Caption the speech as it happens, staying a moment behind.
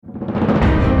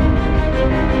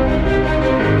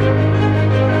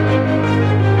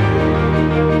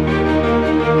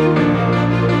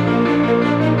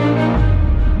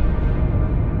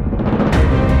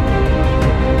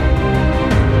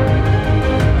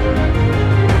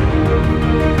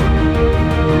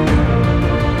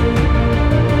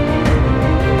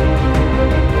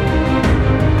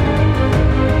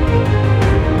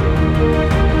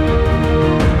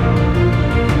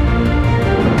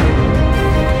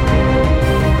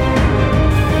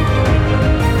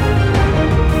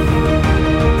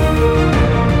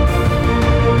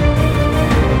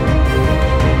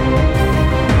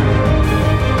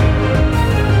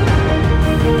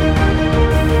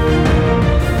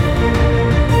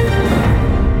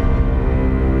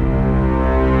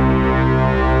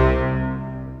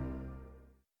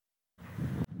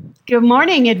Good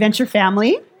morning, Adventure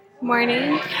Family.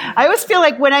 Morning. I always feel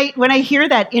like when I hear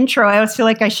that intro, I always feel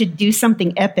like I should do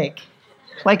something epic.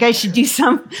 Like I should do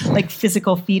some like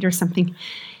physical feat or something.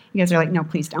 You guys are like, no,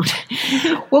 please don't.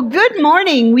 Well, good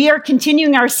morning. We are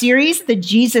continuing our series, The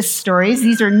Jesus Stories.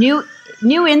 These are new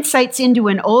insights into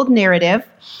an old narrative.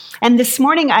 And this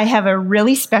morning I have a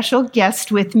really special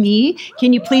guest with me.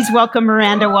 Can you please welcome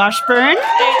Miranda Washburn?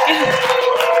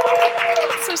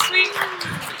 So sweet.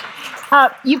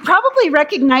 You probably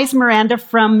recognize Miranda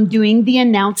from doing the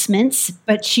announcements,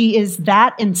 but she is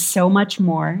that and so much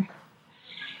more.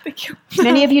 Thank you.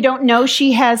 Many of you don't know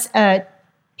she has a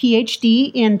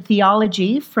PhD in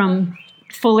theology from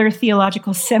Fuller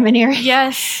Theological Seminary.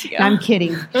 Yes. Yeah. I'm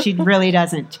kidding. She really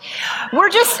doesn't. We're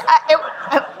just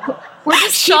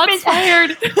Shots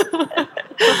fired.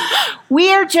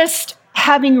 We are just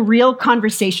having real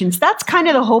conversations. That's kind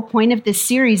of the whole point of this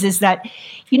series, is that,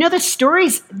 you know, the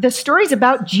stories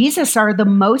about Jesus are the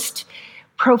most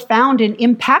profound and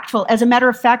impactful. As a matter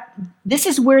of fact, this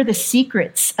is where the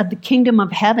secrets of the kingdom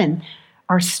of heaven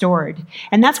are stored.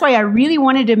 And that's why I really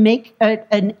wanted to make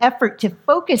an effort to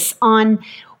focus on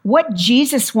what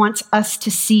Jesus wants us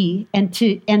to see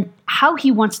and how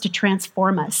he wants to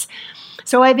transform us.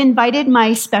 So I've invited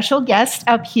my special guest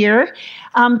up here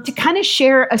to kind of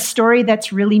share a story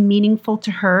that's really meaningful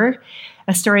to her,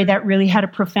 a story that really had a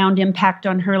profound impact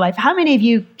on her life. How many of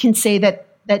you can say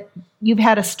that you've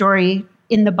had a story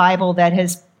in the Bible that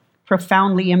has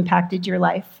profoundly impacted your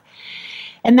life?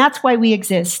 And that's why we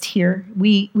exist here.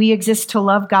 We exist to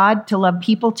love God, to love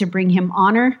people, to bring him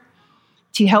honor,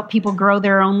 to help people grow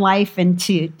their own life and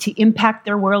to impact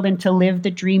their world and to live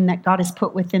the dream that God has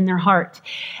put within their heart.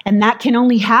 And that can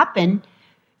only happen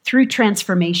through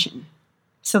transformation.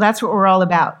 So that's what we're all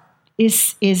about,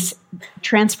 is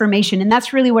transformation. And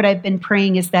that's really what I've been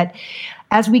praying, is that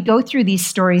as we go through these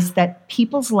stories, that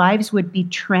people's lives would be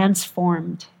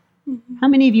transformed. Mm-hmm. How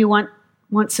many of you want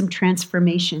some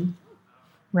transformation?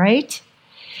 Right?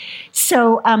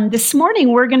 So this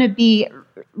morning we're going to be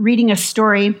reading a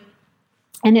story,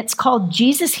 and it's called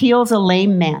Jesus Heals a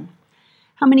Lame Man.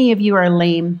 How many of you are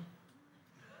lame?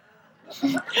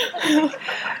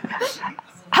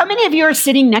 How many of you are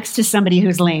sitting next to somebody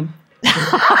who's lame?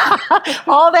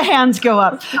 All the hands go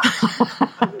up.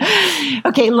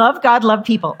 Okay, love God, love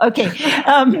people. Okay,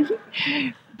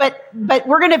 but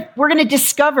we're gonna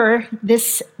discover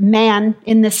this man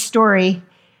in this story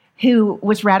who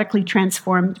was radically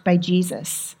transformed by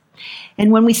Jesus.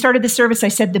 And when we started the service, I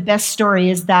said the best story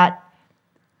is that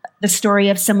the story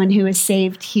of someone who is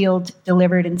saved, healed,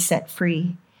 delivered, and set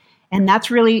free. And that's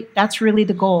really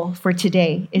the goal for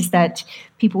today, is that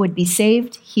people would be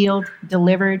saved, healed,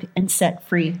 delivered, and set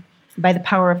free by the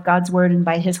power of God's word and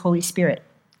by his Holy Spirit.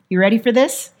 You ready for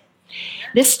this?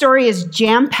 This story is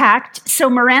jam-packed. So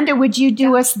Miranda, would you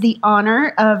do us the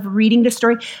honor of reading the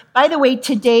story? By the way,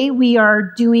 today we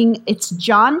are it's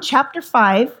John chapter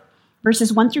 5,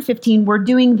 verses 1 through 15. We're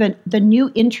doing the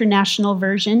New International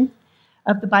Version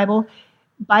of the Bible.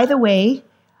 By the way,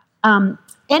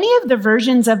 any of the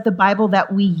versions of the Bible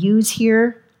that we use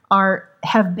here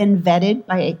have been vetted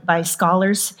by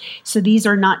scholars. So these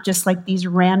are not just like these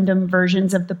random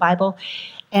versions of the Bible.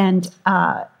 And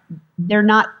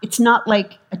it's not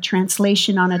like a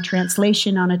translation on a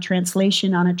translation on a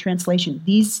translation on a translation.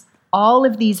 All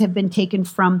of these have been taken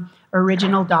from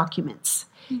original documents,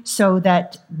 so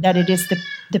that it is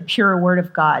the pure word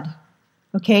of God.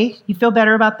 Okay? You feel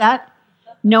better about that?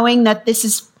 Knowing that this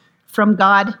is from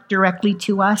God directly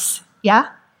to us. Yeah?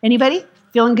 Anybody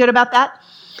feeling good about that?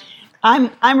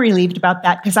 I'm relieved about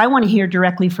that, because I want to hear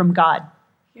directly from God.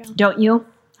 Yeah. Don't you?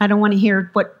 I don't want to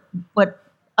hear what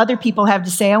other people have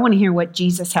to say. I want to hear what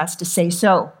Jesus has to say.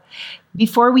 So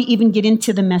before we even get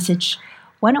into the message,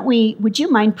 would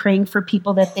you mind praying for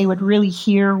people that they would really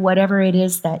hear whatever it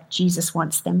is that Jesus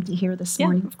wants them to hear this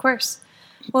morning? Yeah, of course.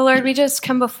 Well, Lord, we just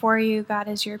come before you, God,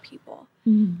 as your people.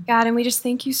 Mm-hmm. God, and we just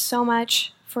thank you so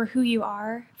much for who you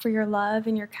are, for your love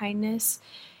and your kindness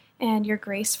and your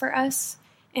grace for us.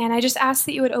 And I just ask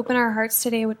that you would open our hearts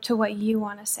today to what you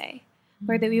want to say.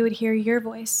 Lord, that we would hear your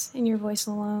voice and your voice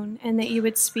alone, and that you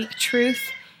would speak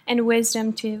truth and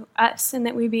wisdom to us, and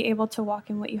that we'd be able to walk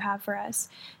in what you have for us.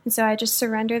 And so I just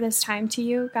surrender this time to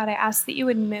you. God, I ask that you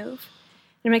would move.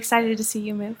 And I'm excited to see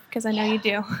you move, because I know you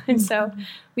do. And so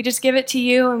we just give it to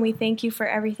you, and we thank you for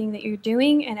everything that you're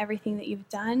doing and everything that you've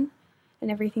done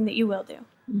and everything that you will do.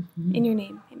 Mm-hmm. In your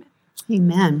name, amen.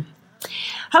 Amen.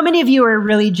 How many of you are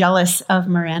really jealous of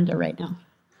Miranda right now?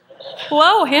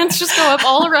 Whoa, hands just go up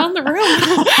all around the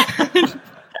room.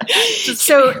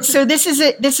 So this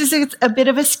is a bit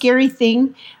of a scary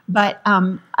thing, but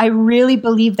I really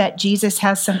believe that Jesus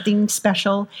has something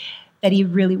special that he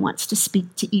really wants to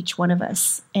speak to each one of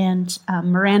us. And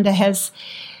Miranda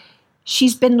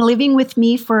she's been living with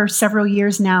me for several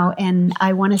years now, and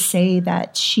I want to say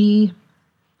that she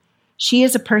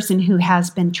is a person who has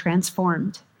been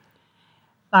transformed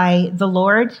by the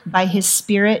Lord, by his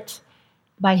Spirit,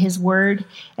 by his word,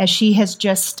 as she has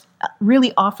just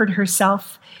really offered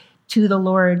herself to the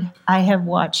Lord. I have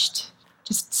watched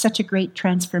just such a great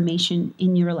transformation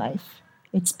in your life.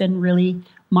 It's been really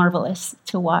marvelous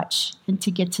to watch and to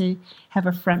get to have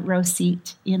a front row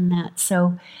seat in that.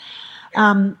 So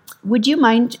would you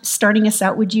mind starting us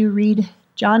out? Would you read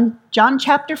John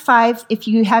chapter 5? If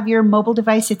you have your mobile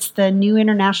device, it's the New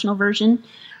International Version,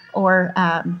 or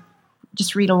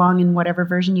just read along in whatever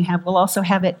version you have. We'll also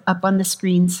have it up on the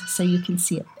screens so you can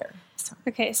see it there.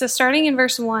 Okay, so starting in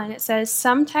verse 1, it says,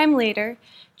 "Sometime later,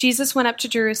 Jesus went up to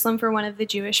Jerusalem for one of the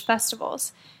Jewish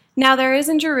festivals. Now there is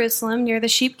in Jerusalem, near the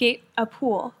sheep gate, a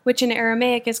pool, which in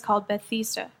Aramaic is called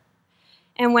Bethesda,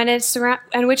 and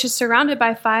which is surrounded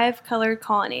by 5 colored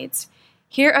colonnades.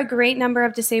 Here a great number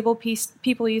of disabled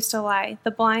people used to lie,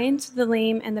 the blind, the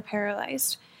lame, and the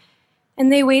paralyzed.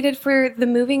 And they waited for the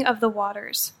moving of the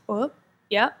waters." Oh,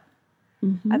 yep.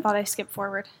 Mm-hmm. I thought I skipped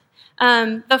forward.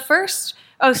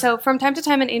 So from time to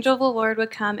time an angel of the Lord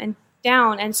would come and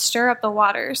down and stir up the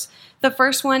waters. The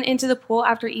first one into the pool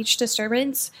after each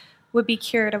disturbance would be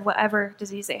cured of whatever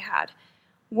disease they had.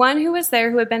 One who was there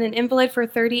who had been an invalid for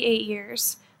 38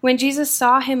 years. When Jesus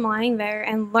saw him lying there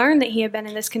and learned that he had been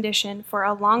in this condition for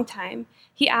a long time,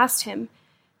 he asked him,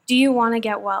 "Do you want to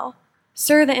get well?"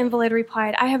 "Sir," the invalid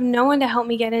replied, "I have no one to help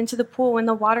me get into the pool when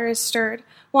the water is stirred.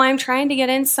 While I am trying to get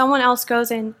in, someone else goes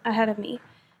in ahead of me."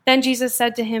 Then Jesus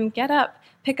said to him, "Get up,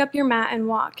 pick up your mat and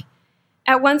walk."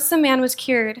 At once the man was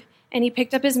cured, and he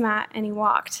picked up his mat and he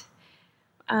walked.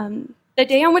 The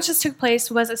day on which this took place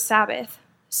was a Sabbath.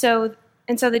 So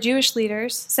the Jewish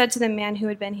leaders said to the man who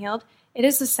had been healed, "It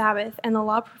is the Sabbath, and the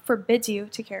law forbids you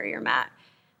to carry your mat."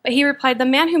 But he replied, "The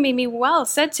man who made me well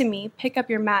said to me, 'Pick up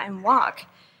your mat and walk.'"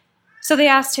 So they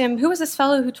asked him, "Who was this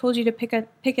fellow who told you to pick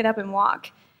it up and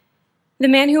walk?" The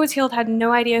man who was healed had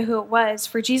no idea who it was,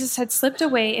 for Jesus had slipped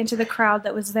away into the crowd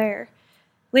that was there.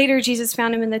 Later, Jesus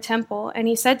found him in the temple, and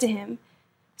he said to him,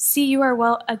 "See, you are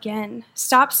well again.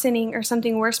 Stop sinning, or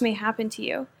something worse may happen to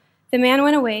you." The man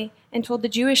went away and told the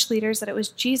Jewish leaders that it was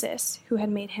Jesus who had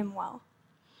made him well.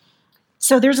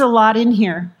 So there's a lot in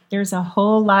here. There's a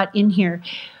whole lot in here.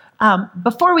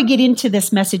 Before we get into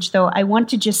this message, though, I want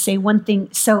to just say one thing.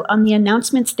 So on the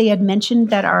announcements, they had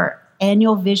mentioned that our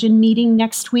annual vision meeting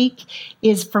next week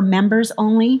is for members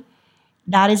only.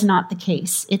 That is not the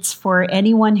case. It's for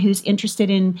anyone who's interested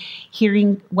in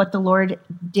hearing what the Lord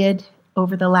did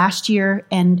over the last year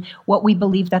and what we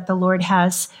believe that the Lord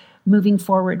has moving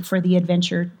forward for the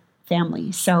Adventure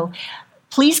family. So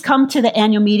please come to the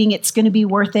annual meeting. It's going to be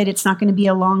worth it. It's not going to be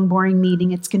a long, boring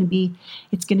meeting. It's going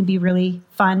to be really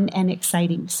fun and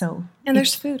exciting. And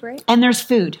there's food, right? And there's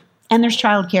food. And there's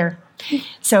childcare.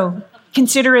 So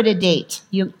consider it a date,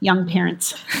 you young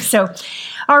parents. So,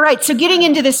 all right. So getting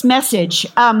into this message,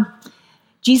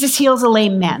 Jesus heals a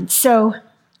lame man. So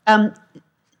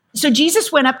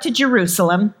Jesus went up to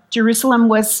Jerusalem. Jerusalem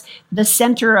was the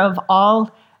center of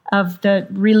all of the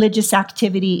religious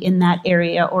activity in that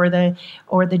area, or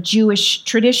the Jewish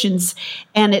traditions.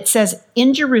 And it says,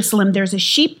 in Jerusalem, there's a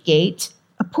sheep gate,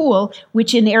 a pool,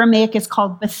 which in Aramaic is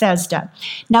called Bethesda.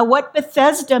 Now, what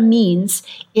Bethesda means,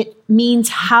 it means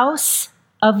house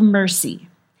of mercy.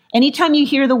 Anytime you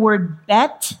hear the word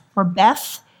Bet or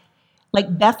Beth,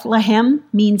 like Bethlehem,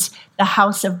 means the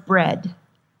house of bread.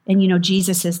 And you know,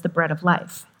 Jesus is the bread of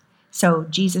life. So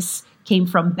Jesus came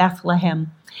from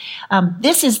Bethlehem.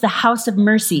 This is the house of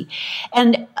mercy.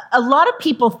 And a lot of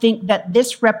people think that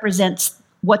this represents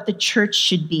what the church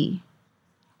should be.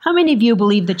 How many of you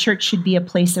believe the church should be a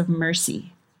place of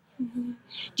mercy? Mm-hmm.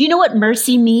 Do you know what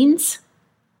mercy means?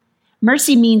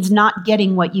 Mercy means not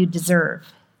getting what you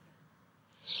deserve.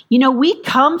 You know, we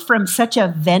come from such a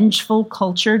vengeful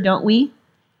culture, don't we?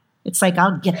 It's like,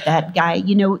 I'll get that guy.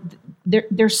 You know,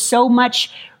 there's so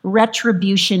much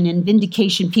retribution and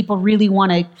vindication. People really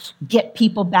want to get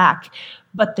people back.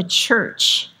 But the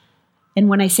church, and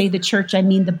when I say the church, I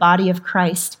mean the body of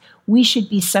Christ, we should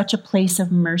be such a place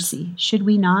of mercy, should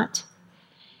we not?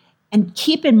 And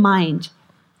keep in mind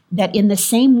that in the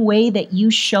same way that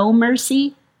you show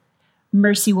mercy,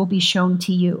 mercy will be shown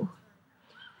to you.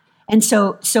 And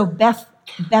so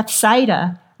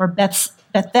Bethsaida or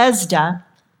Bethesda,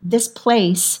 this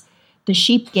place, the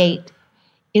sheep gate,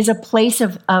 is a place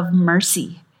of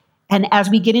mercy. And as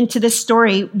we get into this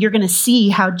story, you're going to see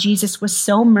how Jesus was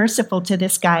so merciful to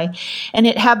this guy. And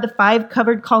it had the 5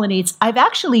 covered colonnades.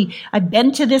 I've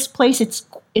been to this place.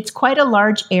 It's quite a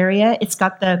large area. It's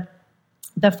got the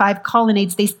 5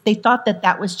 colonnades. They thought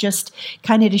that was just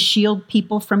kind of to shield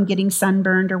people from getting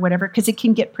sunburned or whatever, because it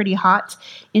can get pretty hot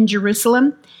in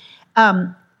Jerusalem.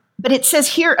 But it says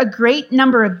here, a great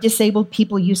number of disabled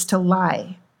people used to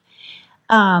lie.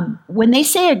 When they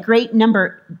say a great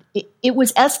number, it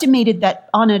was estimated that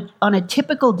on a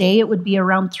typical day, it would be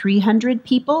around 300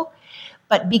 people.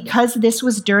 But because this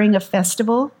was during a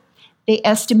festival, they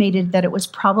estimated that it was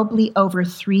probably over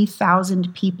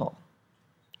 3,000 people.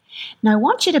 Now, I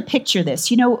want you to picture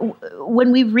this. You know,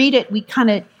 when we read it,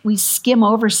 we skim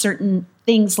over certain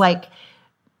things like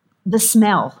the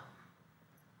smell.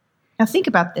 Now, think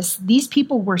about this. These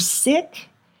people were sick.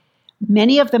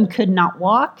 Many of them could not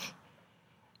walk.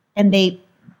 And they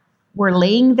were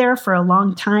laying there for a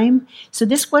long time. So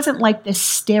this wasn't like this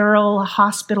sterile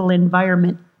hospital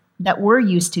environment that we're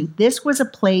used to. This was a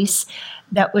place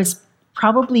that was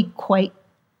probably quite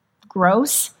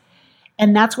gross.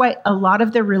 And that's why a lot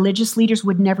of the religious leaders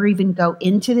would never even go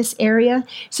into this area.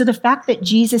 So the fact that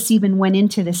Jesus even went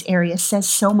into this area says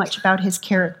so much about his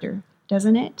character,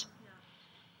 doesn't it?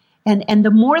 And the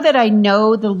more that I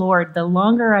know the Lord, the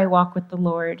longer I walk with the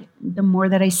Lord, the more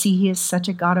that I see he is such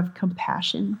a God of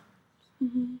compassion.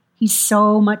 Mm-hmm. He's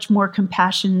so much more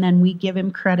compassion than we give him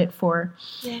credit for.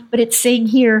 Yeah. But it's saying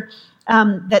here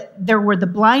that there were the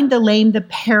blind, the lame, the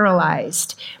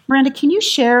paralyzed. Miranda, can you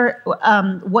share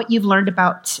what you've learned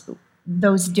about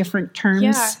those different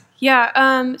terms?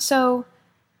 Yeah. So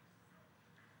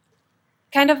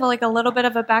kind of like a little bit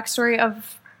of a backstory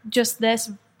of just this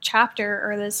chapter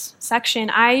or this section.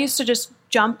 I used to just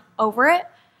jump over it.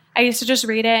 I used to just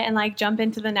read it and like jump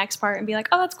into the next part and be like,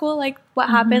 oh, that's cool. Like what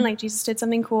happened? Like Jesus did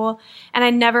something cool. And I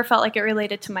never felt like it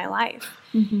related to my life.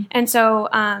 Mm-hmm. And so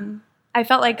I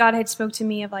felt like God had spoke to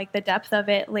me of like the depth of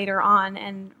it later on,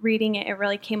 and reading it, it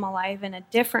really came alive in a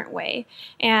different way.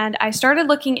 And I started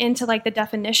looking into like the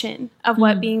definition of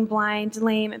what being blind,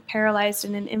 lame, and paralyzed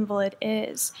and an invalid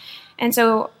is. And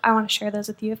so I want to share those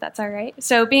with you if that's all right.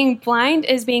 So being blind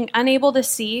is being unable to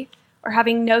see or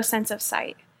having no sense of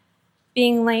sight.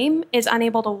 Being lame is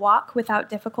unable to walk without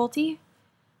difficulty.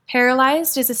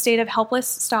 Paralyzed is a state of helpless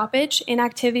stoppage,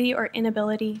 inactivity, or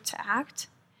inability to act.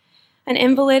 An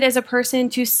invalid is a person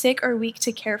too sick or weak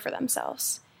to care for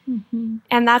themselves. Mm-hmm.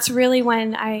 And that's really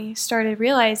when I started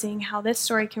realizing how this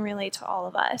story can relate to all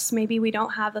of us. Maybe we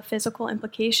don't have the physical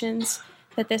implications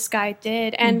that this guy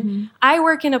did. And I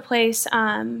work in a place,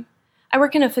 I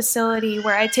work in a facility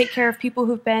where I take care of people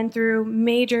who've been through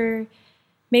major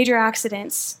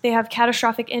accidents. They have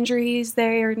catastrophic injuries.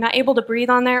 They're not able to breathe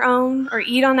on their own or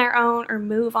eat on their own or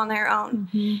move on their own.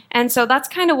 Mm-hmm. And so that's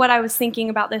kind of what I was thinking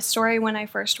about this story when I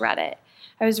first read it.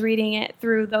 I was reading it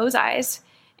through those eyes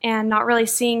and not really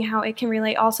seeing how it can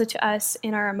relate also to us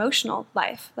in our emotional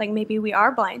life. Like maybe we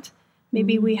are blind.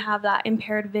 Maybe we have that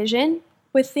impaired vision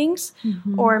with things,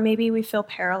 or maybe we feel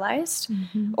paralyzed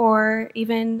or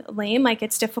even lame, like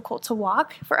it's difficult to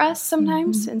walk for us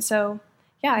sometimes. And so,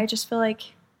 yeah, I just feel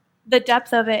like the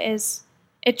depth of it is,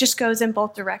 it just goes in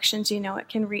both directions. You know, it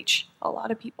can reach a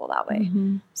lot of people that way.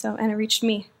 So, and it reached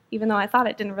me, even though I thought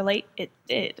it didn't relate, it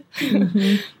did.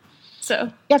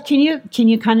 So, yeah, can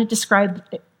you kind of describe,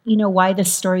 you know, why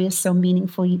this story is so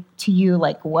meaningful to you?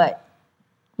 Like what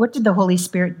did the Holy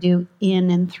Spirit do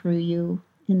in and through you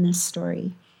in this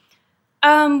story?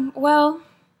 Well,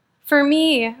 for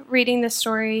me, reading this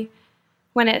story,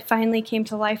 when it finally came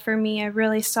to life for me, I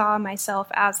really saw myself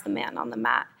as the man on the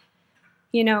mat,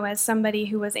 you know, as somebody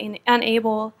who was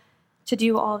unable to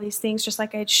do all these things, just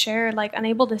like I'd shared, like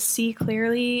unable to see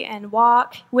clearly and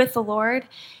walk with the Lord.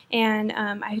 And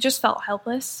I just felt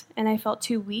helpless, and I felt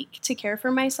too weak to care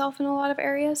for myself in a lot of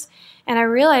areas. And I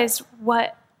realized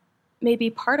what maybe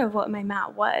part of what my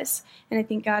mat was. And I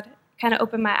think God kind of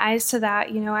opened my eyes to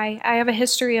that. You know, I have a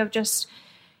history of just,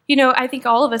 you know, I think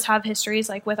all of us have histories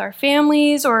like with our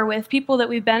families or with people that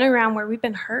we've been around where we've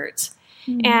been hurt.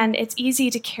 And it's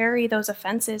easy to carry those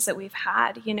offenses that we've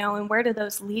had, you know, and where do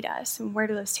those lead us and where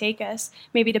do those take us?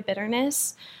 Maybe to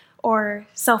bitterness or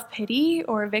self-pity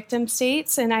or victim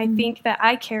states. And I think that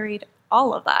I carried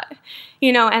all of that,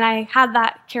 you know, and I had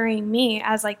that carrying me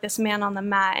as like this man on the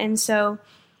mat. And so,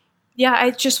 yeah,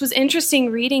 it just was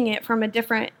interesting reading it from a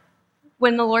different,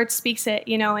 when the Lord speaks it,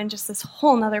 you know, and just this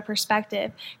whole nother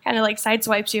perspective kind of like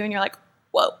sideswipes you and you're like,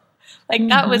 whoa, like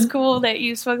that was cool that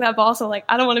you spoke that, but also like,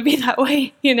 I don't want to be that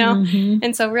way, you know?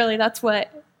 And so really that's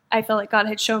what I feel like God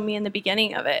had shown me in the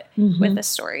beginning of it with this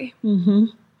story.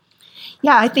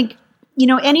 Yeah, I think, you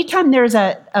know, anytime there's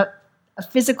a a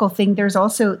physical thing,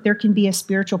 there can be a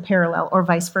spiritual parallel or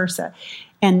vice versa.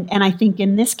 And I think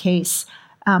in this case,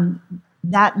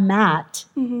 that mat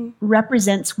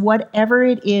represents whatever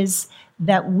it is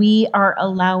that we are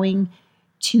allowing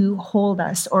to hold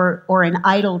us, or an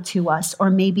idol to us, or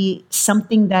maybe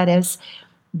something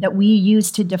that we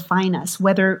use to define us,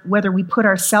 whether we put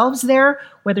ourselves there,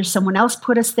 whether someone else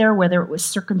put us there, whether it was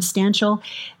circumstantial.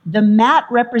 The mat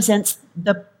represents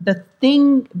the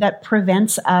thing that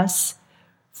prevents us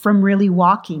from really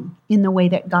walking in the way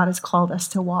that God has called us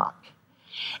to walk.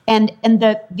 And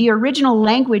the original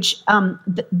language,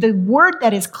 the word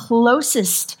that is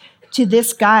closest to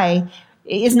this guy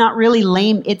is not really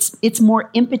lame. It's more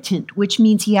impotent, which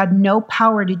means he had no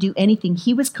power to do anything.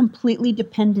 He was completely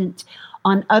dependent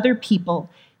on other people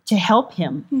to help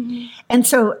him. Mm-hmm. And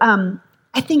so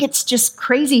I think it's just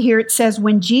crazy here. It says,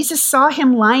 when Jesus saw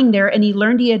him lying there and he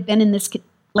learned he had been in this,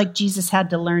 like Jesus had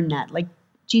to learn that. Like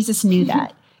Jesus knew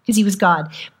that because he was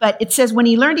God. But it says, when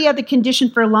he learned he had the condition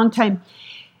for a long time,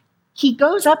 he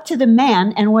goes up to the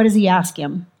man, and what does he ask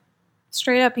him?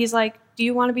 Straight up, he's like, do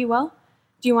you want to be well?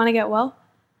 Do you want to get well?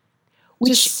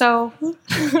 Which so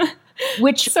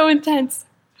intense.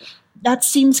 That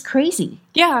seems crazy.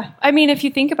 Yeah. I mean, if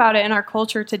you think about it in our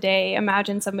culture today,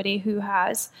 imagine somebody who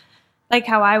has, like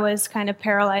how I was kind of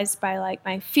paralyzed by like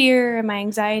my fear and my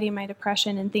anxiety, my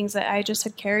depression, and things that I just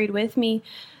had carried with me.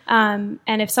 And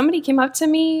if somebody came up to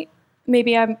me,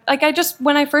 maybe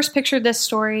when I first pictured this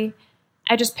story,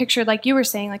 I just pictured, like you were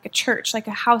saying, like a church, like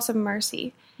a house of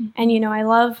mercy. Mm-hmm. And, I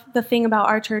love the thing about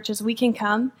our church is we can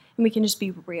come and we can just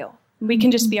be real. We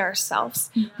can just be ourselves,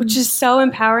 which is so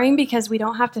empowering because we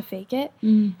don't have to fake it.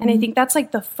 Mm-hmm. And I think that's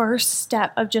like the first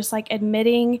step of just like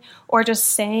admitting or just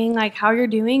saying like how you're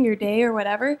doing your day or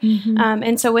whatever. Mm-hmm.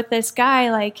 And so with this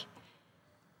guy, like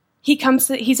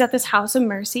he's at this house of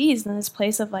mercy. He's in this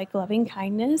place of like loving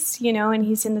kindness, and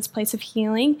he's in this place of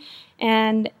healing.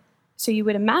 And so you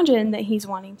would imagine that he's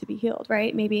wanting to be healed,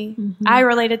 right? Maybe I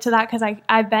related to that because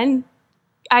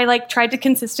I like tried to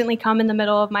consistently come in the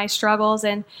middle of my struggles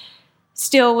and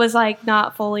still was like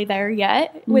not fully there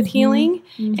yet with healing.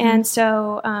 Mm-hmm. And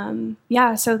so,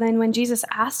 so then when Jesus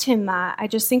asked him that, I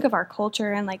just think of our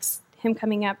culture and like him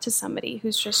coming up to somebody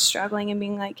who's just struggling and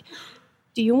being like,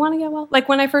 do you want to get well? Like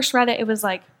when I first read it, it was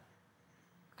like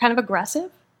kind of aggressive.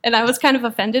 And I was kind of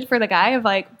offended for the guy of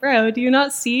like, bro, do you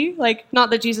not see? Like, not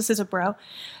that Jesus is a bro,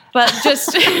 but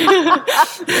just,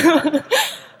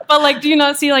 but like, do you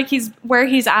not see like he's where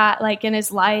he's at, like in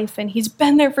his life, and he's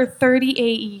been there for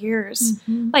 38 years.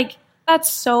 Mm-hmm. Like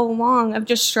that's so long of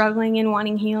just struggling and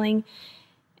wanting healing.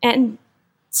 And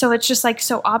so it's just like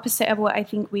so opposite of what I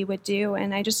think we would do.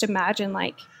 And I just imagine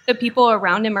like the people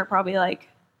around him are probably like,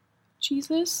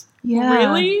 Jesus? Yeah.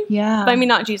 Really? Yeah. But I mean,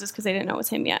 not Jesus because they didn't know it was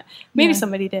him yet. Maybe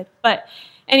somebody did. But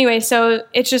anyway, so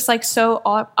it's just like so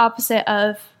opposite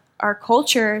of our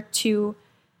culture to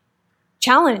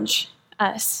challenge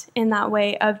us in that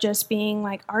way of just being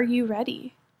like, are you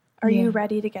ready? Are you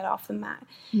ready to get off the mat?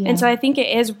 Yeah. And so I think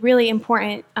it is really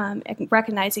important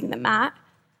recognizing the mat,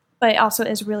 but it also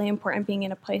is really important being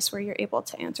in a place where you're able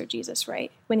to answer Jesus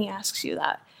right when he asks you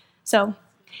that. So,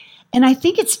 and I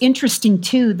think it's interesting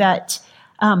too that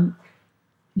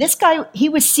this guy, he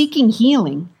was seeking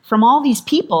healing from all these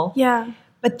people. Yeah.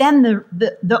 But then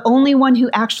the only one who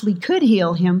actually could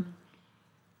heal him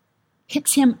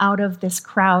picks him out of this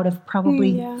crowd of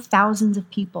probably thousands of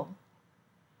people.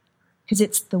 Because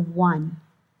it's the one.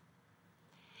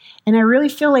 And I really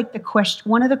feel like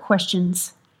one of the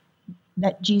questions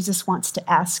that Jesus wants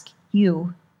to ask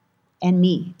you and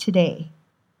me today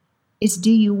is,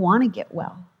 do you want to get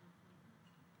well?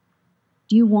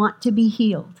 Do you want to be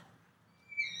healed?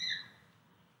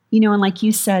 And like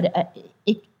you said,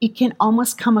 it can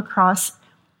almost come across,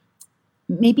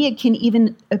 maybe it can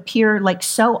even appear like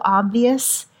so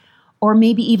obvious, or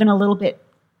maybe even a little bit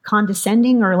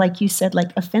condescending, or like you said,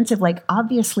 like offensive, like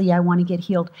obviously I want to get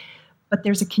healed, but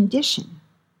there's a condition.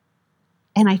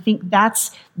 And I think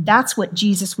that's what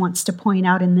Jesus wants to point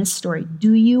out in this story.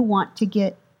 Do you want to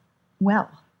get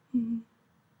well? Mm-hmm.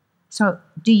 So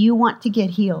do you want to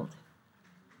get healed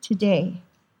today?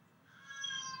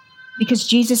 Because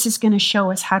Jesus is going to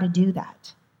show us how to do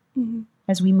that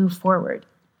as we move forward.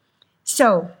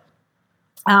 So,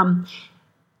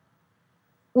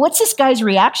 what's this guy's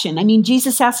reaction? I mean,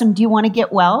 Jesus asked him, do you want to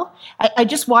get well? I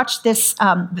just watched this,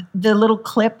 the little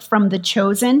clip from The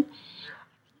Chosen.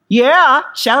 Yeah,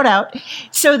 shout out.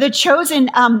 So The Chosen,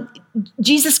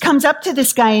 Jesus comes up to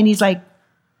this guy and he's like,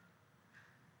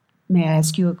 may I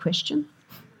ask you a question?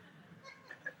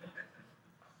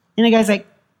 And the guy's like,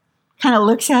 kind of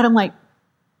looks at him like,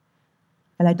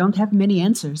 and I don't have many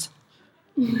answers.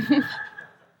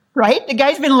 Right? The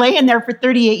guy's been laying there for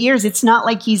 38 years. It's not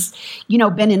like he's,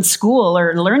 been in school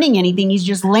or learning anything. He's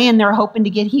just laying there hoping to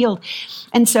get healed.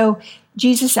 And so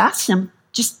Jesus asks him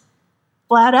just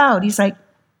flat out, he's like,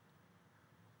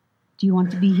 do you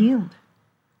want to be healed?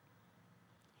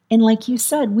 And like you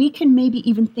said, we can maybe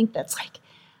even think that's like,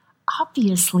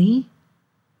 obviously,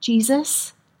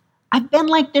 Jesus, I've been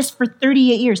like this for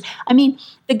 38 years. I mean,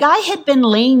 the guy had been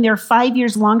laying there 5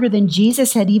 years longer than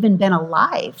Jesus had even been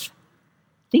alive.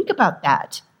 Think about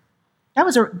that.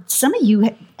 Some of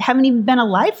you haven't even been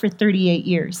alive for 38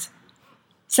 years.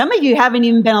 Some of you haven't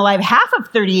even been alive half of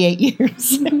 38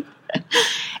 years.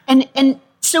 And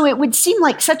so it would seem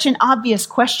like such an obvious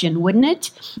question, wouldn't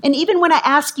it? And even when I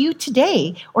ask you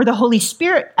today, or the Holy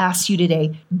Spirit asks you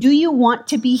today, do you want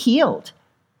to be healed?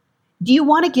 Do you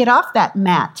want to get off that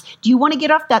mat? Do you want to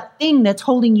get off that thing that's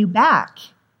holding you back?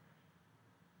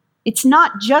 It's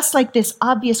not just like this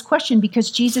obvious question, because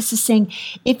Jesus is saying,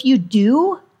 if you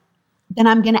do, then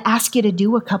I'm going to ask you to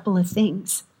do a couple of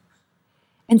things.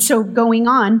 And so going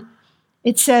on,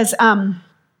 it says,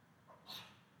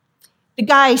 the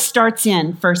guy starts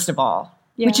in, first of all,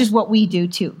 which is what we do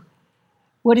too.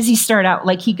 What does he start out?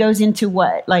 Like he goes into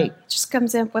what? Like just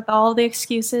comes in with all the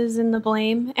excuses and the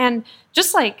blame. And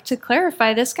just like to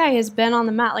clarify, this guy has been on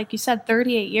the mat, like you said,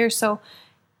 38 years. So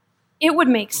it would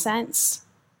make sense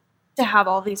to have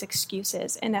all these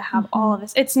excuses and to have all of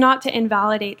this. It's not to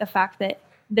invalidate the fact that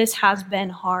this has been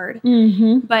hard,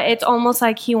 but it's almost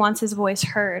like he wants his voice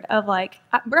heard of like,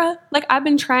 bruh, like I've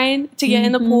been trying to get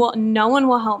in the pool. No one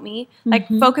will help me. Like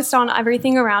focused on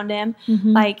everything around him.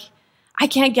 Like I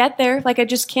can't get there. Like I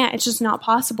just can't. It's just not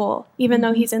possible. Even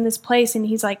though he's in this place and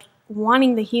he's like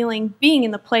wanting the healing, being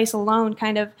in the place alone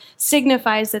kind of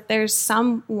signifies that there's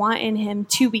some want in him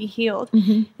to be healed.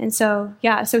 And so,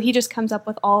 so he just comes up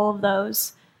with all of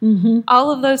those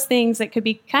things that could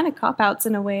be kind of cop-outs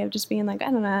in a way of just being like, I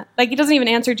don't know. Like he doesn't even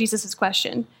answer Jesus's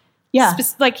question. Yeah.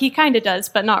 Like he kind of does,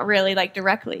 but not really like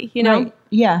directly, Right.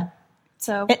 Yeah.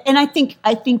 So, and I think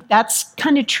that's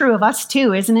kind of true of us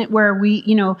too, isn't it? Where we,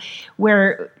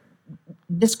 where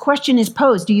this question is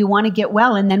posed, do you want to get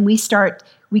well? And then we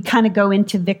kind of go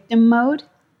into victim mode.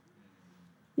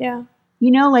 Yeah.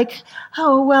 Like,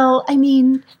 oh, well, I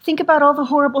mean, think about all the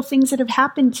horrible things that have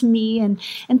happened to me and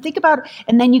think about,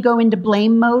 and then you go into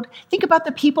blame mode. Think about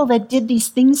the people that did these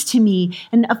things to me.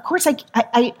 And of course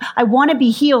I want to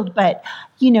be healed, but,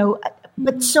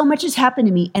 but so much has happened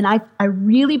to me. And I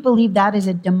really believe that is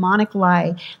a demonic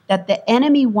lie, that the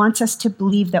enemy wants us to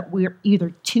believe that we're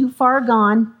either too far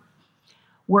gone,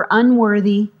 we're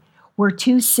unworthy, we're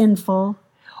too sinful,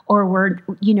 or we're,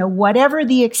 whatever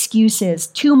the excuse is,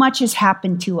 too much has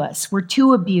happened to us. We're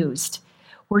too abused.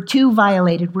 We're too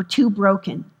violated. We're too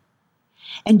broken.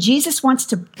 And Jesus wants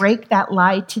to break that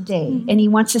lie today. And he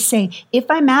wants to say, if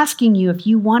I'm asking you if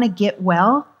you want to get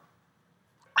well,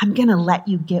 I'm going to let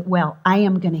you get well. I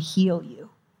am going to heal you.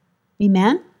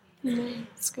 Amen?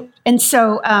 That's good. And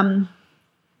so,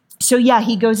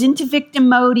 he goes into victim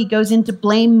mode. He goes into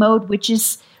blame mode, which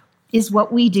is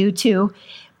what we do too.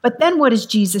 But then what does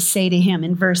Jesus say to him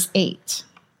in verse 8?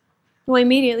 Well,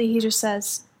 immediately he just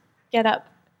says, get up,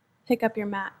 pick up your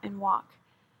mat, and walk.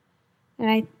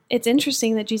 And it's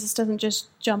interesting that Jesus doesn't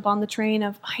just jump on the train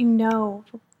of, I know,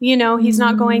 he's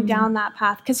not going down that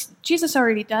path, because Jesus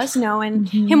already does know. And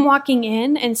him walking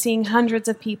in and seeing hundreds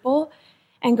of people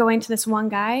and going to this one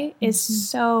guy is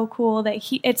so cool that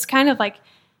it's kind of like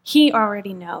he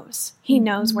already knows. He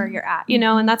knows where you're at,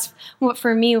 and that's what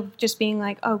for me, just being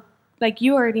like, oh, like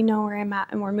you already know where I'm at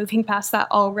and we're moving past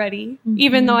that already,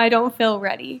 even though I don't feel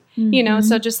ready,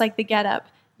 so just like the get up,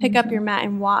 pick up your mat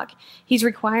and walk. He's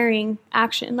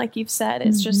action. Like you've said,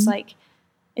 it's just like,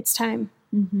 it's time,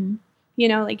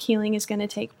 like healing is going to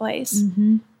take place.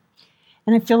 And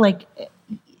I feel like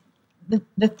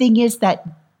the thing is that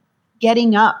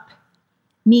getting up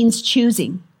means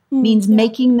choosing, means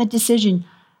making the decision.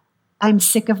 I'm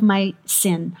sick of my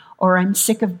sin, or I'm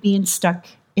sick of being stuck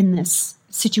in this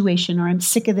situation, or I'm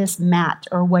sick of this mat,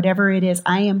 or whatever it is.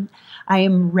 I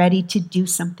am ready to do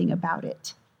something about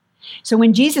it. So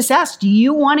when Jesus asks, do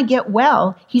you want to get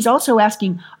well? He's also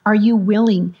asking, are you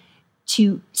willing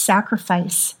to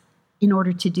sacrifice in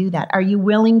order to do that? Are you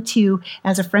willing to,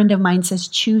 as a friend of mine says,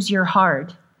 choose your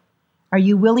hard? Are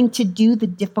you willing to do the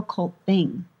difficult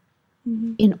thing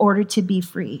in order to be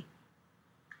free?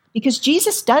 Because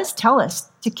Jesus does tell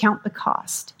us to count the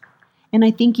cost. And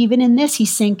I think even in this,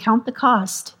 he's saying, count the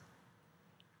cost.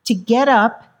 To get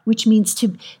up, which means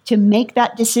to make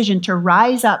that decision, to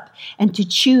rise up and to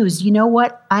choose, you know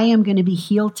what? I am going to be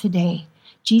healed today.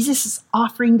 Jesus is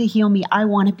offering to heal me. I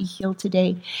want to be healed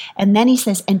today. And then he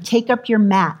says, and take up your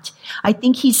mat. I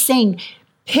think he's saying,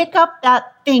 pick up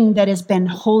that thing that has been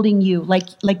holding you,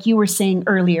 like you were saying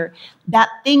earlier. That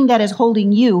thing that is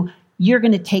holding you, you're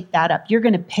going to take that up. You're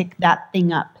going to pick that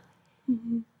thing up.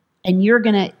 Mm-hmm. And you're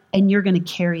going to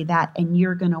carry that, and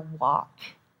you're going to walk.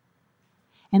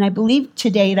 And I believe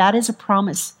today that is a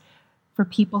promise for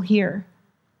people here.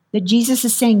 That Jesus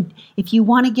is saying, if you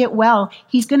want to get well,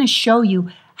 he's going to show you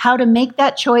how to make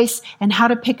that choice and how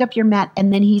to pick up your mat,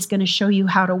 and then he's going to show you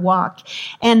how to walk.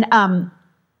 And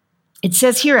it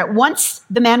says here, at once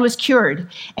the man was cured,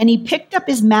 and he picked up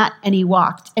his mat and he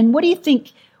walked. And what do you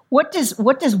think, what does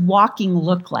walking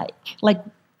look like? Like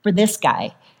for this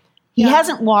guy? He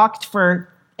hasn't walked for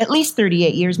at least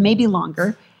 38 years, maybe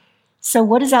longer. So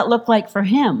what does that look like for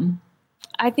him?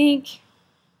 I think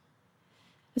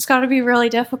it's got to be really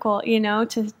difficult,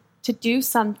 to do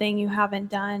something you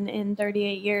haven't done in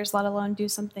 38 years, let alone do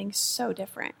something so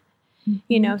different,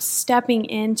 stepping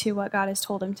into what God has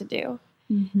told him to do.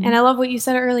 Mm-hmm. And I love what you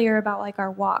said earlier about like our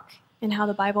walk and how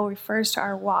the Bible refers to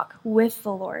our walk with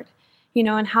the Lord,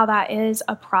 and how that is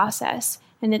a process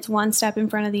and it's one step in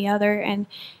front of the other. And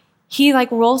he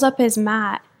like rolls up his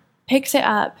mat, picks it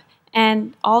up,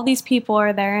 and all these people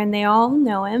are there and they all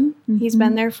know him. Mm-hmm. He's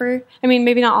been there for,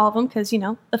 maybe not all of them because,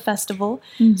 the festival.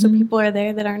 Mm-hmm. So people are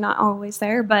there that are not always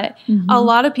there. But a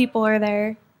lot of people are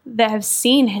there that have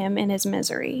seen him in his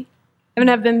misery and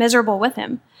have been miserable with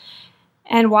him.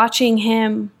 And watching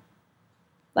him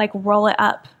like roll it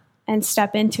up and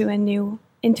step into a new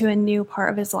part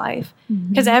of his life.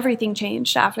 Because everything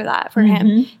changed after that for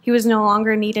him. He was no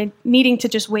longer needing to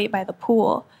just wait by the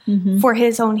pool for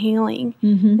his own healing.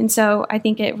 And so I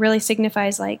think it really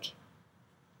signifies like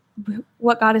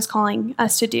what God is calling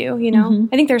us to do,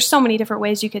 I think there's so many different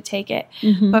ways you could take it.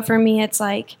 But for me, it's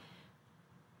like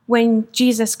when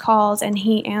Jesus calls and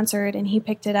he answered and he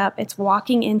picked it up, it's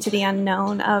walking into the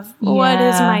unknown of what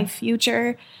is my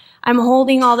future? I'm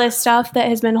holding all this stuff that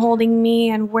has been holding me,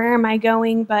 and where am I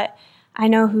going? But I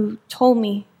know who told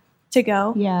me to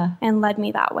go and led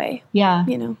me that way. Yeah.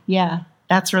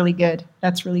 That's really good.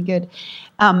 That's really good.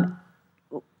 And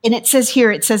it says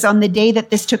here, on the day that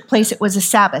this took place, it was a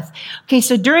Sabbath. Okay,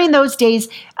 so during those days,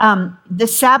 the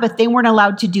Sabbath, they weren't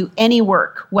allowed to do any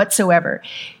work whatsoever.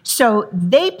 So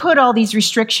they put all these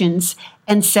restrictions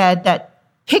and said that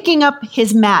picking up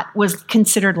his mat was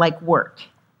considered like work.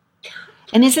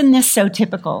 And isn't this so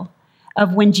typical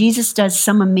of when Jesus does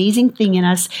some amazing thing in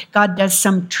us, God does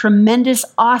some tremendous,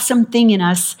 awesome thing in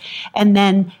us, and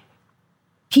then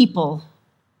people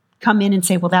come in and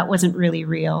say, well, that wasn't really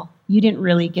real. You didn't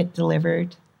really get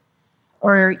delivered.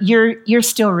 Or you're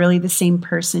still really the same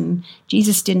person.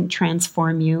 Jesus didn't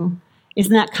transform you.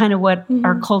 Isn't that kind of what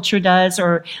our culture does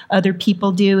or other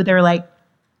people do? They're like,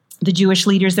 the Jewish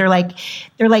leaders, they're like,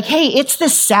 hey, it's the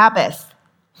Sabbath,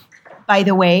 by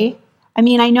the way.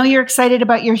 I know you're excited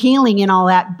about your healing and all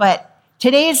that, but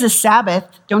today is the Sabbath.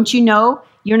 Don't you know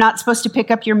you're not supposed to pick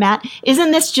up your mat?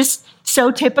 Isn't this just so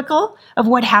typical of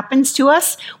what happens to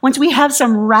us? Once we have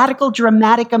some radical,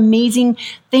 dramatic, amazing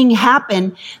thing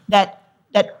happen that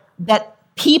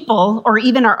people or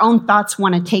even our own thoughts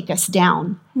want to take us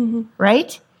down,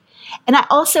 right? And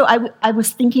I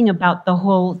was thinking about the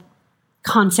whole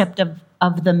concept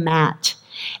of the mat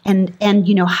and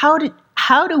how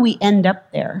do we end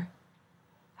up there?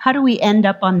 How do we end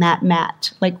up on that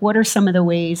mat? Like, what are some of the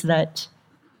ways that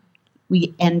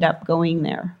we end up going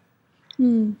there?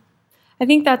 I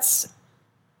think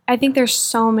there's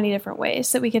so many different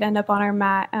ways that we could end up on our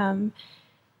mat.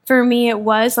 For me, it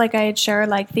was like I had shared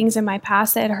like things in my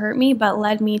past that had hurt me, but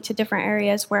led me to different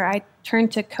areas where I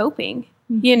turned to coping,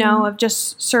 of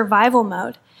just survival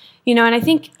mode, and I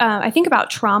think about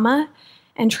trauma,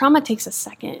 and trauma takes a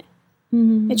second.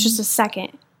 It's just a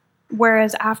second.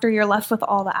 Whereas after you're left with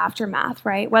all the aftermath,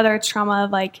 right? Whether it's trauma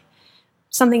of like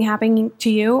something happening to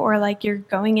you or like you're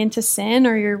going into sin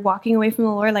or you're walking away from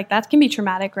the Lord, like that can be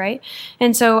traumatic, right?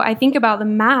 And so I think about the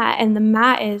mat, and the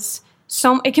mat is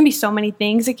it can be so many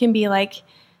things. It can be like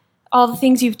all the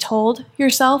things you've told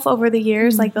yourself over the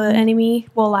years, like the enemy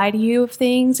will lie to you of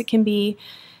things. It can be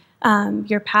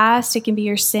your past. It can be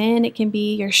your sin. It can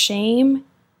be your shame.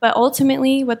 But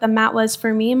ultimately what the mat was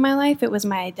for me in my life, it was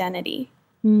my identity.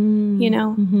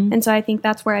 And so I think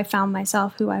that's where I found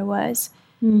myself, who I was.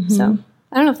 So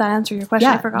I don't know if that answered your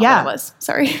question. I forgot what it was.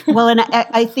 Sorry. Well, and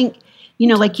I think,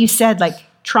 like you said, like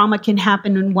trauma can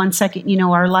happen in 1 second.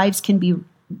 Our lives can be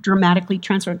dramatically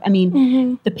transformed.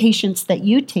 The patients that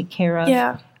you take care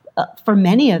of, for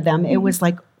many of them, it was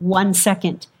like 1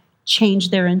 second changed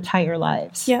their entire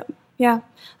lives. Yep. Yeah.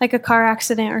 Like a car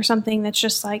accident or something that's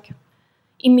just like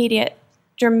immediate,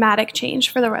 dramatic change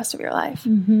for the rest of your life.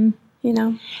 Mm-hmm. You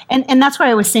know? And that's why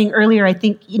I was saying earlier, I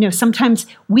think, sometimes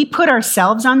we put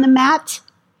ourselves on the mat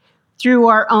through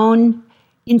our own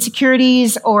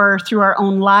insecurities or through our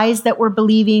own lies that we're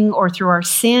believing or through our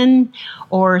sin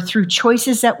or through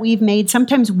choices that we've made.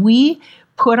 Sometimes we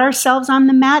put ourselves on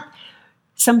the mat.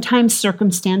 Sometimes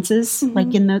circumstances,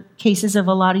 like in the cases of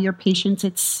a lot of your patients,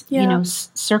 it's,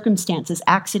 circumstances,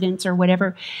 accidents or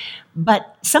whatever.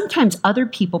 But sometimes other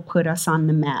people put us on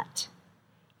the mat,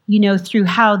 through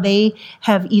how they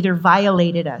have either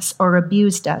violated us or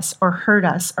abused us or hurt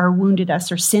us or wounded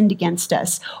us or sinned against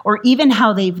us, or even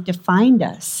how they've defined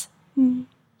us. The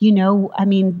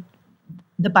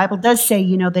Bible does say,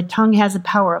 the tongue has the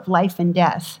power of life and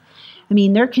death.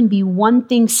 There can be one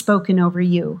thing spoken over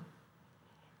you,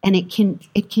 and it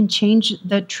can change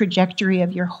the trajectory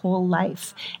of your whole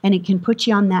life. And it can put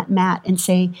you on that mat and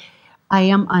say, I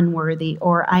am unworthy,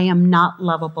 or I am not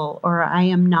lovable, or I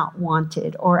am not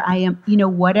wanted, or I am,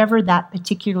 whatever that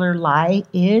particular lie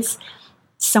is,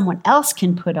 someone else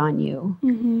can put on you.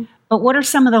 Mm-hmm. But what are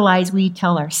some of the lies we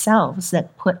tell ourselves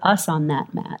that put us on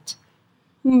that mat?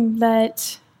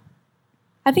 That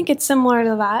I think it's similar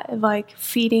to that, of like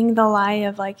feeding the lie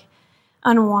of like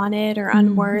unwanted or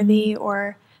unworthy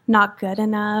or not good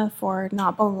enough or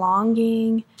not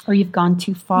belonging. Or you've gone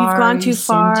too far. You've gone too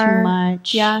far. Too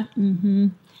much. Yeah. Mm-hmm.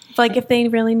 Like if they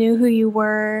really knew who you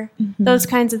were, those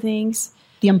kinds of things.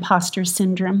 The imposter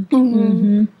syndrome.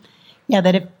 Mm-hmm. Yeah,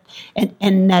 that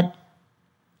that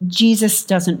Jesus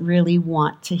doesn't really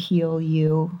want to heal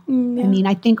you. Yeah.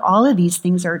 I think all of these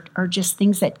things are just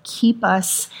things that keep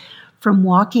us from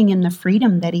walking in the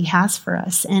freedom that he has for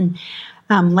us. And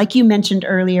like you mentioned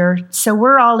earlier, so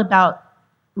we're all about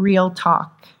real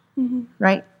talk,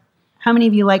 right? How many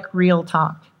of you like real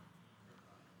talk?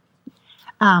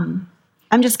 I'm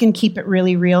just going to keep it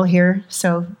really real here.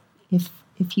 So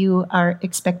if you are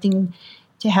expecting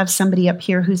to have somebody up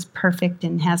here who's perfect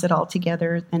and has it all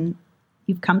together, then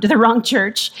you've come to the wrong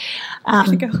church.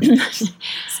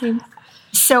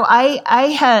 So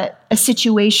I had a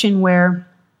situation where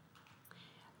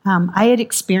I had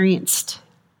experienced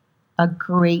a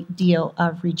great deal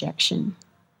of rejection.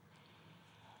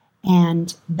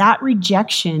 And that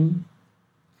rejection,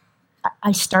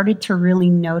 I started to really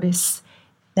notice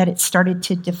that it started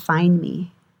to define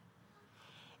me.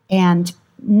 And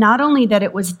not only that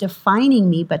it was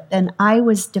defining me, but then I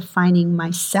was defining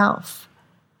myself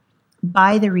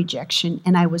by the rejection.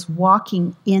 And I was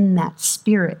walking in that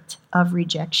spirit of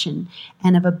rejection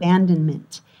and of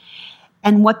abandonment.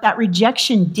 And what that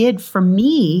rejection did for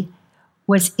me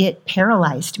was it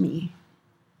paralyzed me.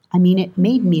 It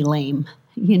made me lame.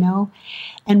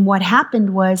 And what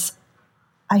happened was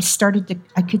I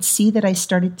could see that I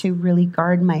started to really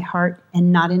guard my heart,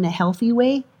 and not in a healthy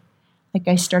way. Like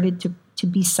I started to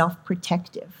be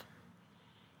self-protective.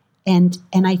 And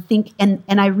I think, and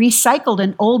I recycled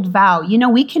an old vow.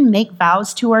 We can make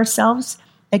vows to ourselves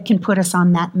that can put us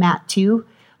on that mat too.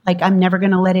 Like I'm never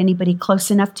going to let anybody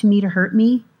close enough to me to hurt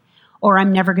me. Or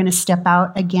I'm never going to step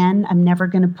out again. I'm never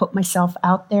going to put myself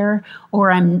out there.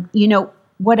 Or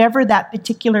whatever that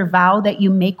particular vow that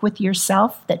you make with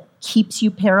yourself that keeps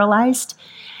you paralyzed.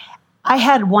 I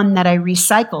had one that I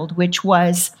recycled, which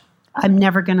was, I'm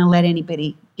never going to let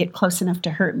anybody get close enough to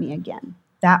hurt me again.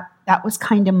 That was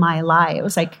kind of my lie. It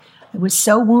was like, I was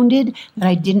so wounded that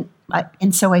I didn't,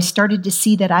 and so I started to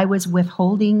see that I was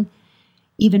withholding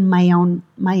even my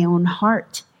own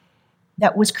heart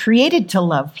that was created to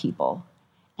love people.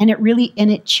 And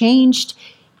it changed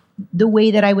the way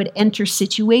that I would enter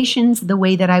situations, the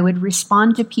way that I would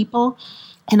respond to people.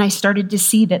 And I started to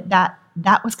see that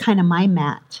was kind of my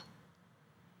mat.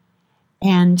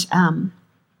 And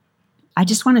I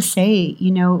just want to say,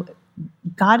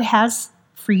 God has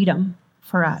freedom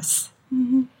for us.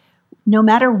 Mm-hmm. No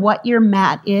matter what your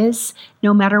mat is,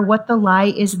 no matter what the lie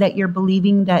is that you're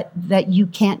believing that you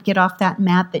can't get off that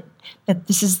mat, that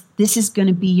this is going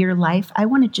to be your life, I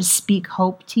want to just speak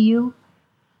hope to you.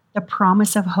 The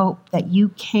promise of hope that you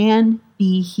can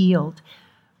be healed.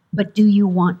 But do you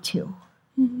want to?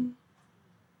 Mm-hmm.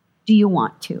 Do you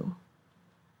want to?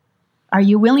 Are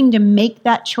you willing to make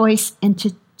that choice and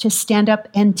to stand up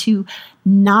and to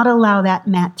not allow that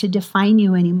mat to define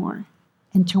you anymore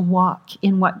and to walk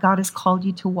in what God has called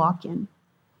you to walk in?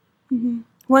 Mm-hmm.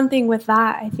 One thing with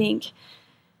that, I think,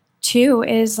 too,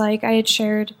 is like I had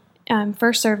shared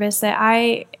first service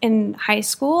that in high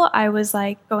school, I was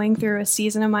like going through a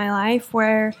season of my life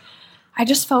where I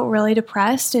just felt really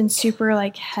depressed and super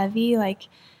like heavy. Like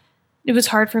it was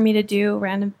hard for me to do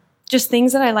random, just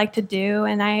things that I like to do.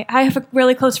 And I have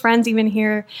really close friends even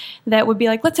here that would be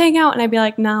like, let's hang out. And I'd be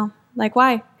like, no, Like,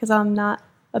 why? Because I'm not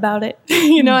about it.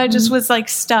 You know, I just was like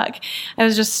stuck. I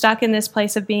was just stuck in this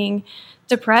place of being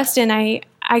depressed. And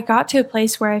I got to a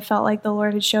place where I felt like the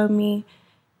Lord had showed me,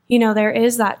 you know, there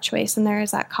is that choice and there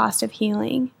is that cost of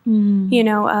healing, you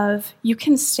know, of you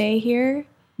can stay here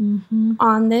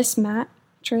on this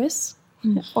mattress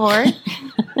or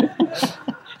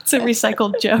it's a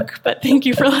recycled joke, but thank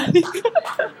you for letting me.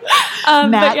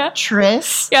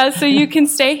 Mattress. Yeah, so you can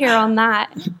stay here on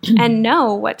that and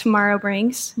know what tomorrow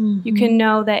brings. You can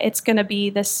know that it's going to be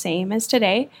the same as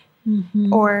today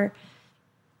or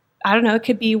I don't know, it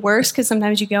could be worse because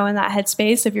sometimes you go in that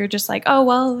headspace if you're just like, oh,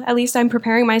 well, at least I'm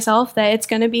preparing myself that it's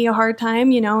going to be a hard time,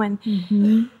 you know,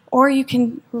 and or you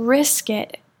can risk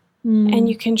it and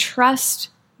you can trust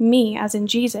me as in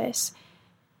Jesus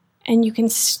and you can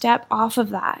step off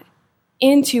of that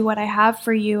into what I have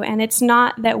for you. And it's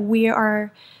not that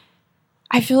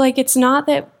I feel like it's not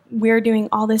that we're doing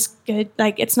all this good.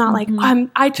 Like, it's not like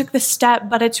I took the step,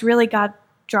 but it's really God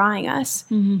drawing us,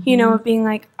 you know, of being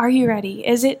like, are you ready?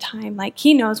 Is it time? Like,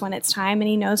 he knows when it's time and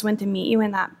he knows when to meet you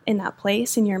in that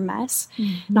place, in your mess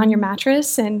and on your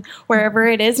mattress and wherever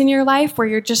it is in your life where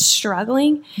you're just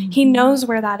struggling, he knows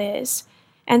where that is.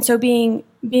 And so being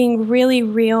really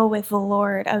real with the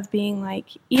Lord of being like,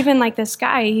 even like this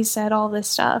guy, he said all this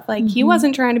stuff. Like, he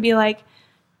wasn't trying to be like,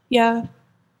 yeah,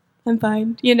 I'm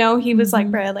fine. You know, he was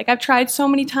like, bro, like I've tried so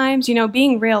many times, you know,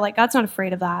 being real, like God's not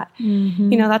afraid of that.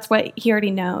 You know, that's what he already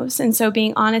knows. And so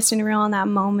being honest and real in that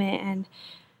moment and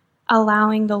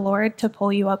allowing the Lord to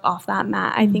pull you up off that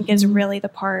mat, I think is really the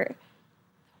part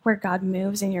where God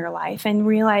moves in your life and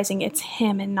realizing it's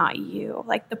him and not you.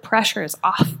 Like the pressure is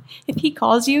off. If he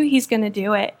calls you, he's going to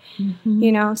do it,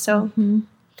 you know, so.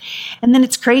 And then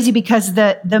it's crazy because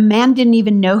the man didn't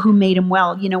even know who made him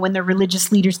well. You know, when the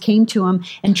religious leaders came to him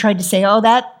and tried to say, oh,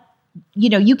 that, you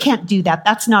know, you can't do that.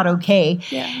 That's not okay.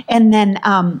 Yeah. And then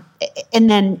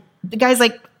the guy's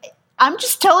like, I'm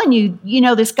just telling you, you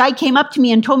know, this guy came up to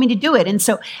me and told me to do it. And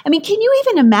so, I mean, can you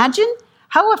even imagine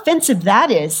how offensive that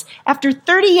is? After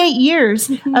 38 years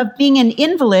of being an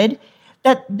invalid,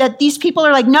 that these people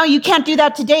are like, no, you can't do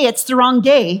that today. It's the wrong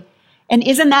day. And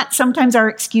isn't that sometimes our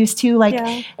excuse too?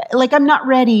 Like, like I'm not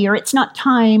ready, or it's not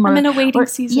time, or I'm in a waiting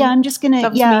season. Yeah, I'm just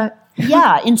gonna.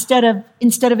 Yeah. Instead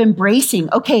of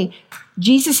embracing, okay,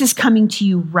 Jesus is coming to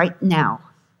you right now.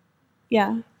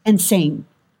 Yeah. And saying,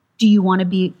 do you want to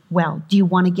be well? Do you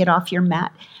want to get off your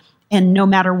mat? And no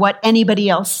matter what anybody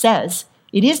else says,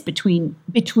 it is between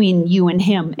you and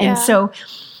him. And so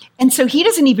he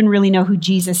doesn't even really know who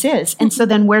Jesus is. And so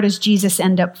then where does Jesus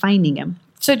end up finding him?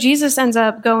 So Jesus ends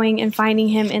up going and finding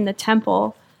him in the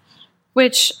temple,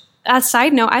 which, as a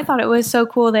side note, I thought it was so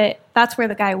cool that that's where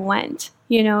the guy went,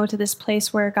 you know, to this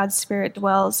place where God's Spirit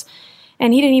dwells.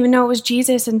 And he didn't even know it was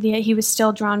Jesus, and yet he was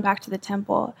still drawn back to the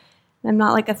temple. I'm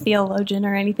not like a theologian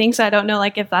or anything, so I don't know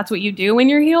like if that's what you do when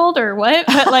you're healed or what,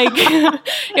 but like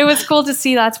it was cool to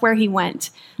see that's where he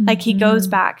went. Like he goes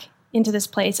back into this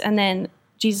place and then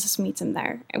Jesus meets him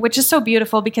there, which is so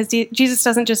beautiful because Jesus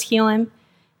doesn't just heal him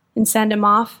and send him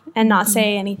off and not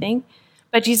say anything,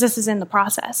 but Jesus is in the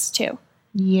process too.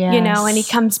 Yes. You know, and he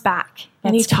comes back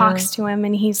and he talks to him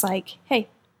and he's like, hey,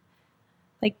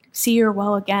 like, see you're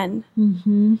well again.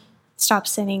 Stop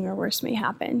sinning or worse may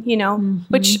happen, you know,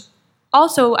 which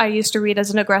also I used to read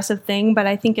as an aggressive thing, but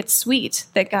I think it's sweet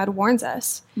that God warns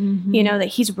us, you know, that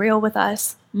he's real with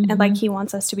us and like he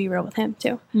wants us to be real with him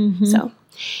too. So.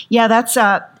 Yeah, that's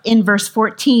in verse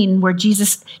 14 where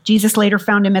Jesus later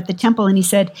found him at the temple and he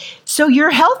said, so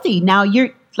you're healthy now,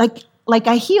 you're like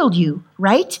I healed you,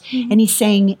 right? And he's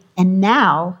saying, and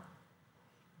now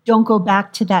don't go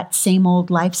back to that same old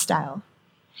lifestyle.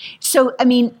 So, I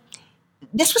mean,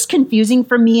 this was confusing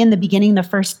for me in the beginning. The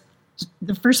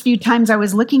first few times I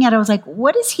was looking at it, I was like,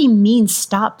 what does he mean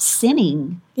stop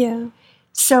sinning? Yeah.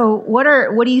 So what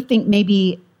do you think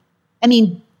maybe, I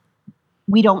mean,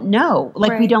 we don't know.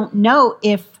 Like, we don't know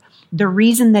if the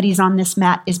reason that he's on this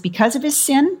mat is because of his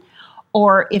sin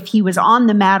or if he was on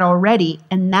the mat already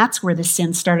and that's where the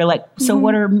sin started. Like, so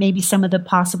what are maybe some of the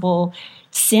possible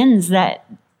sins that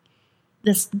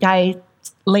this guy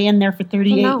lay in there for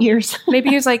 38 years? Maybe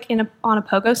he was like on a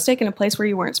pogo stick in a place where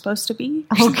you weren't supposed to be.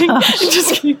 Oh, gosh.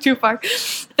 Just getting too far.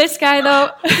 This guy,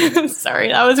 though, sorry,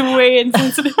 that was way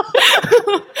insensitive.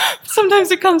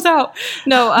 Sometimes it comes out.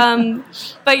 No,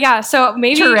 but yeah, so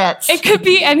maybe Tourette's. It could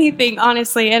be anything,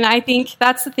 honestly. And I think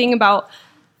that's the thing about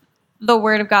the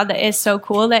Word of God that is so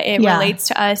cool, that it relates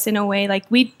to us in a way. Like,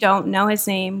 we don't know his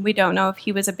name. We don't know if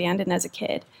he was abandoned as a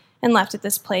kid and left at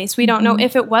this place. We don't know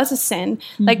if it was a sin.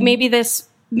 Like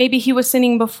maybe he was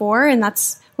sinning before and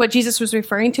that's what Jesus was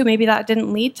referring to, maybe that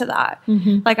didn't lead to that.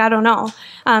 Like, I don't know.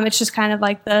 It's just kind of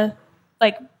like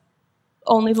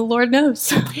only the Lord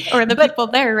knows, or the people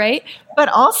there, right? But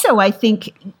also, I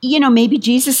think, maybe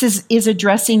Jesus is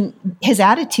addressing his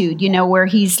attitude, where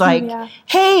he's like,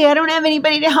 hey, I don't have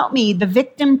anybody to help me. The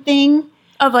victim thing.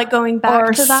 Of like going back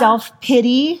or to that.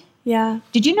 Self-pity. Yeah.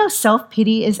 Did you know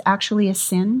self-pity is actually a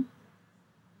sin?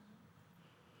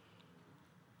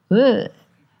 Ugh.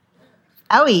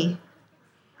 Owie.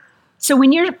 So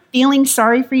when you're feeling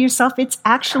sorry for yourself, it's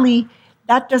actually,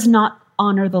 that does not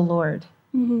honor the Lord.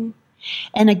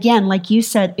 And again, like you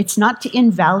said, it's not to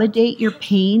invalidate your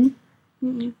pain,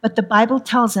 but the Bible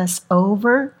tells us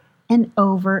over and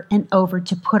over and over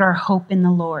to put our hope in the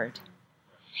Lord.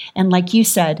 And like you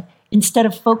said, instead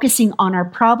of focusing on our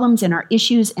problems and our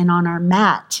issues and on our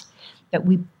mat, that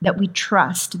we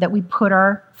trust, that we put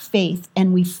our faith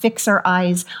and we fix our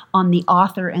eyes on the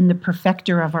author and the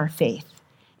perfecter of our faith,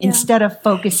 instead of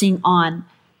focusing on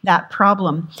that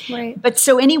problem. Right. But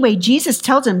so anyway, Jesus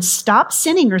tells him, stop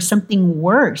sinning or something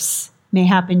worse may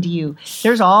happen to you.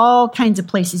 There's all kinds of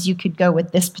places you could go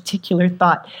with this particular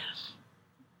thought.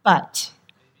 But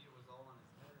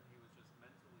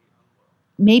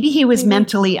maybe he was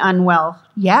mentally unwell.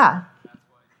 Yeah.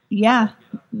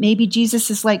 Maybe Jesus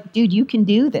is like, dude, you can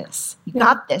do this. You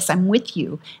got this. I'm with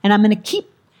you. And I'm going to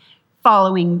keep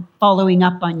following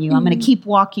up on you. I'm going to keep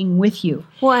walking with you.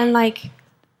 Well, and like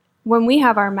when we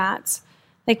have our mats,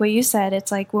 like what you said,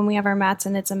 it's like when we have our mats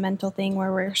and it's a mental thing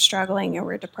where we're struggling or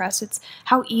we're depressed, it's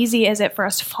how easy is it for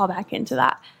us to fall back into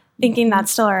that, thinking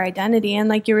that's still our identity. And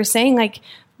like you were saying, like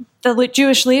the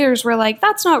Jewish leaders were like,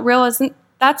 that's not real.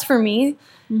 That's for me.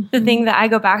 The thing that I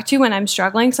go back to when I'm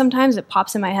struggling, sometimes it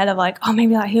pops in my head of like, oh,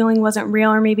 maybe that healing wasn't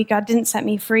real, or maybe God didn't set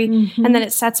me free. And then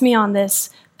it sets me on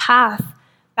this path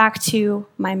back to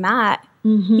my mat,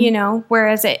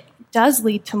 whereas it does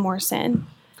lead to more sin.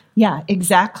 Yeah,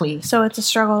 exactly. So it's a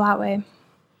struggle that way.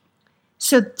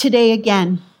 So today,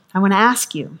 again, I want to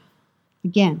ask you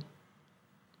again.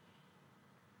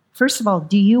 First of all,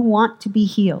 do you want to be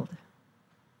healed?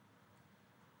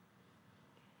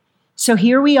 So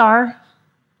here we are,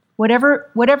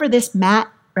 whatever this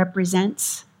mat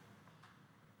represents,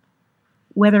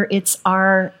 whether it's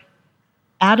our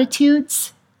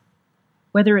attitudes,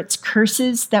 whether it's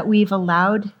curses that we've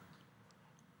allowed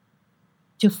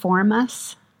to form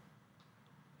us,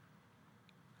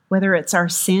 whether it's our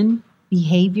sin,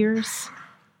 behaviors,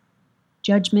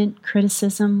 judgment,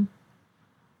 criticism,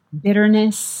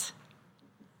 bitterness,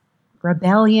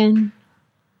 rebellion,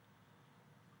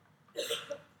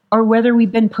 or whether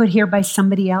we've been put here by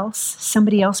somebody else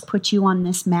put you on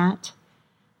this mat,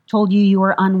 told you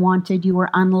were unwanted, you were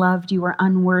unloved, you were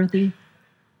unworthy,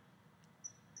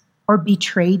 or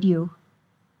betrayed you,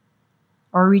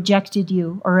 or rejected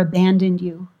you, or abandoned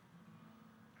you.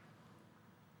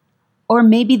 Or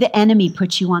maybe the enemy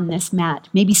put you on this mat.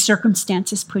 Maybe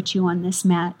circumstances put you on this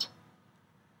mat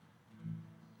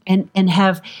and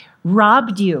have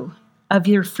robbed you of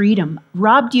your freedom,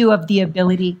 robbed you of the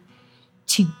ability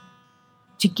to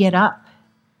get up,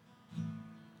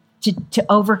 to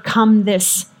overcome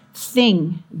this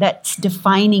thing that's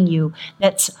defining you,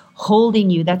 that's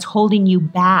holding you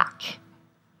back.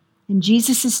 And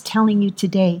Jesus is telling you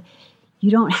today, you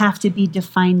don't have to be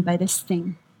defined by this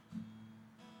thing.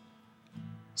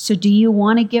 So do you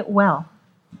want to get well?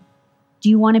 Do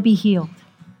you want to be healed?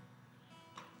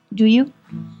 Do you?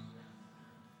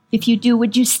 If you do,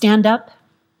 would you stand up?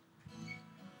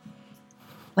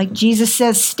 Like Jesus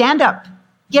says, stand up,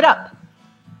 get up.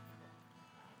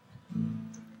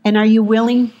 And are you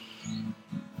willing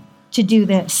to do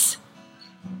this?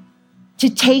 To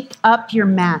take up your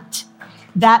mat,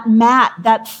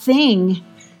 that thing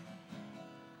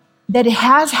that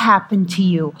has happened to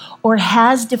you or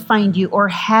has defined you or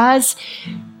has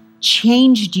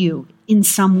changed you in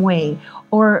some way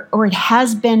or it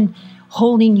has been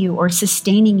holding you or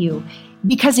sustaining you,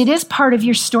 because it is part of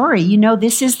your story.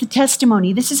 This is the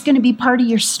testimony. This is going to be part of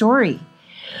your story.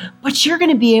 But you're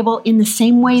going to be able, in the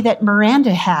same way that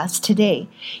Miranda has today,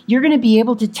 you're going to be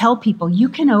able to tell people you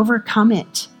can overcome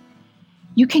it.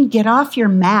 You can get off your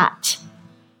mat.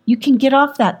 You can get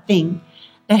off that thing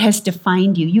that has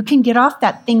defined you. You can get off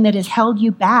that thing that has held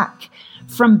you back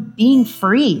from being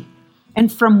free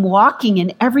and from walking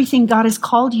in everything God has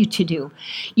called you to do.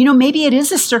 Maybe it is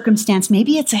a circumstance.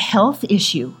 Maybe it's a health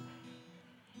issue.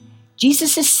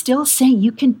 Jesus is still saying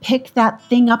you can pick that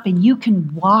thing up and you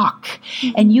can walk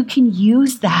and you can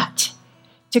use that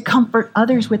to comfort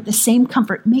others with the same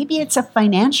comfort. Maybe it's a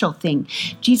financial thing.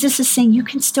 Jesus is saying you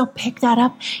can still pick that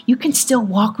up. You can still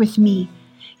walk with me.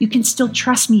 You can still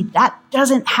trust me. That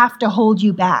doesn't have to hold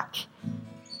you back.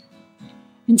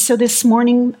 And so this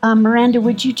morning, Miranda,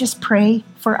 would you just pray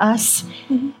for us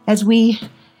as we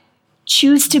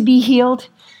choose to be healed,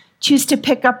 choose to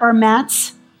pick up our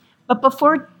mats? But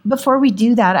before we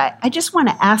do that, I just want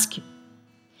to ask you,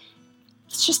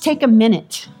 let's just take a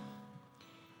minute.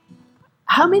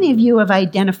 How many of you have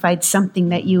identified something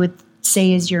that you would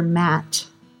say is your mat?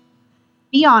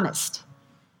 Be honest.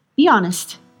 Be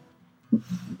honest.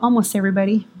 Almost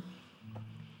everybody.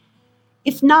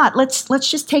 If not, let's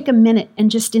just take a minute and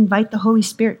just invite the Holy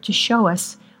Spirit to show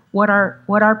us what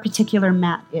our particular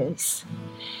mat is.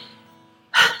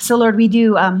 So Lord, we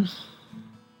do.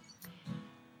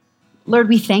 Lord,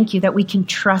 we thank you that we can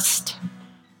trust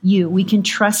you. We can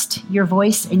trust your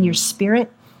voice and your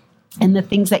spirit and the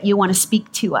things that you want to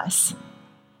speak to us.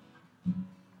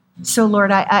 So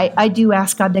Lord, I do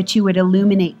ask, God, that you would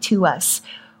illuminate to us,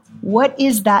 what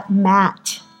is that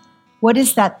mat? What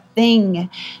is that thing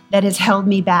that has held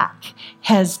me back,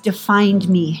 has defined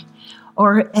me,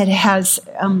 or it has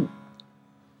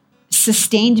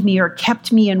sustained me or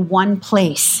kept me in one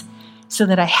place so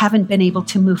that I haven't been able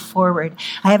to move forward?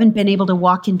 I haven't been able to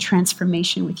walk in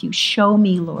transformation with you. Show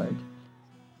me, Lord.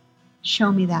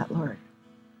 Show me that, Lord,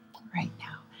 right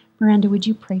now. Miranda, would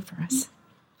you pray for us?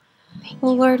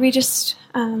 Well, Lord, we just,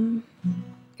 God,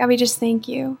 we just thank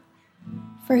you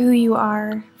for who you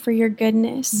are, for your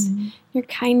goodness, your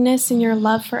kindness, and your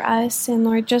love for us. And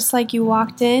Lord, just like you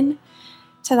walked in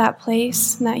to that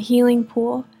place, that healing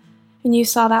pool, and you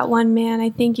saw that one man, I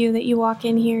thank you that you walk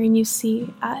in here and you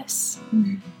see us.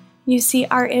 You see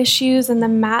our issues and the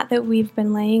mat that we've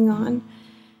been laying on.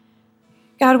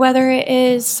 God, whether it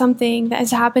is something that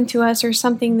has happened to us or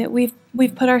something that we've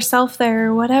put ourselves there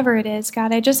or whatever it is,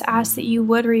 God, I just ask that you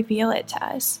would reveal it to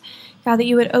us. God, that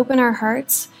you would open our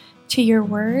hearts to your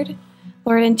word,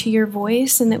 Lord, and to your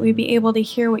voice, and that we'd be able to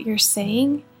hear what you're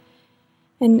saying.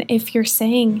 And if you're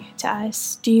saying to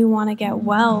us, do you want to get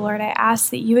well, Lord, I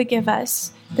ask that you would give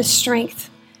us the strength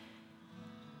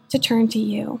to turn to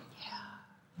you.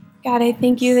 God, I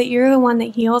thank you that you're the one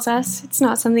that heals us. It's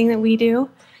not something that we do,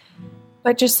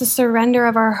 but just the surrender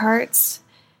of our hearts.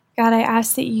 God, I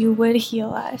ask that you would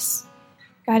heal us,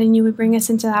 God, and you would bring us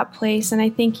into that place. And I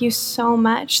thank you so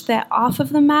much that off of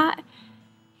the mat,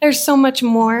 there's so much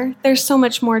more. There's so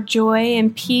much more joy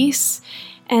and peace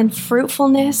and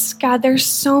fruitfulness. God, there's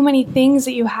so many things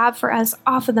that you have for us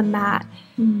off of the mat.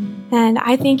 And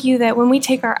I thank you that when we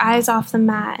take our eyes off the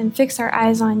mat and fix our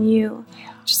eyes on you,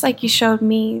 just like you showed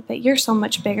me, that you're so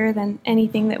much bigger than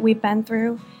anything that we've been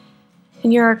through.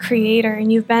 And you're our creator,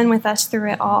 and you've been with us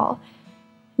through it all.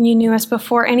 And you knew us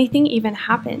before anything even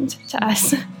happened to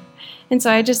us. And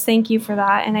so I just thank you for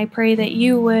that. And I pray that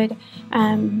you would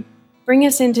bring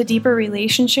us into deeper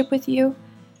relationship with you.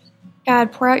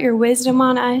 God, pour out your wisdom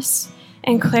on us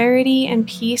and clarity and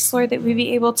peace, Lord, that we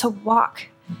be able to walk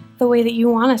the way that you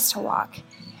want us to walk.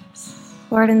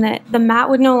 Lord, and that the mat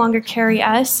would no longer carry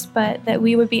us, but that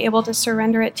we would be able to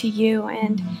surrender it to you,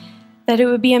 and that it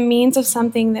would be a means of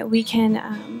something that we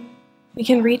can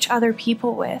reach other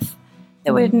people with,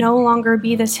 that would no longer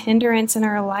be this hindrance in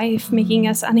our life, making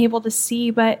us unable to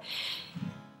see, but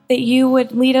that you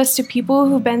would lead us to people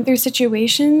who've been through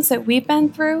situations that we've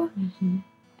been through,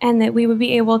 and that we would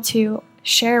be able to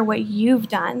share what you've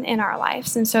done in our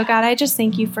lives. And so, God, I just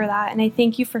thank you for that, and I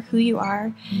thank you for who you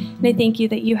are, and I thank you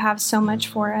that you have so much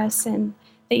for us, and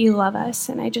that you love us,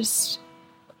 and I just,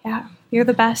 you're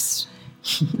the best.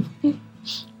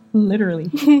 Literally.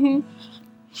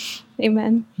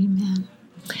 Amen. Amen.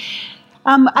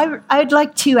 I'd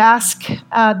like to ask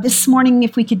this morning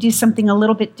if we could do something a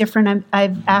little bit different.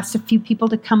 I've asked a few people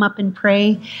to come up and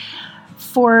pray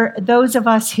for those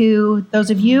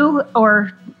of you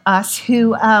or us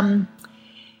who,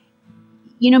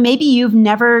 maybe you've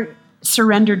never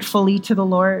surrendered fully to the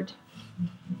Lord,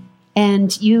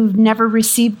 and you've never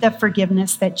received the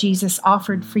forgiveness that Jesus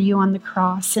offered for you on the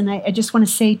cross. And I just want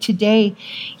to say today,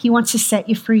 he wants to set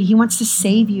you free. He wants to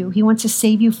save you. He wants to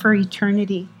save you for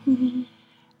eternity.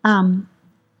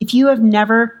 If you have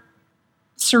never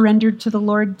surrendered to the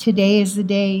Lord, today is the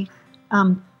day.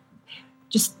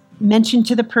 Just mention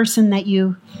to the person that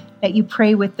you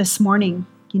pray with this morning,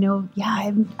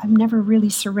 I've never really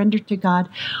surrendered to God.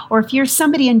 Or if you're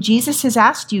somebody and Jesus has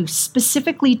asked you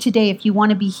specifically today, if you want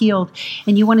to be healed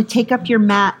and you want to take up your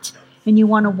mat and you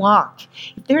want to walk,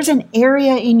 if there's an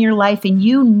area in your life and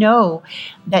you know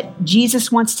that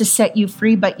Jesus wants to set you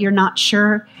free, but you're not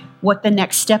sure what the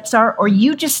next steps are, or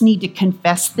you just need to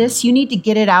confess this, you need to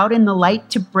get it out in the light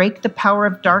to break the power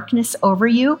of darkness over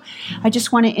you, I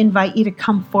just want to invite you to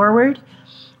come forward.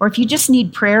 Or if you just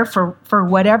need prayer for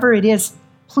whatever it is,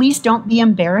 please don't be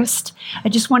embarrassed. I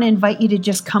just want to invite you to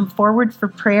just come forward for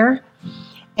prayer.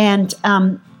 And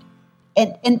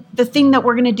the thing that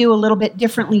we're going to do a little bit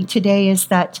differently today is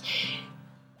that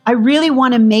I really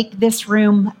want to make this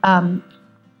room,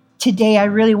 today, I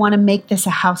really want to make this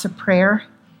a house of prayer.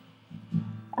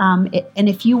 And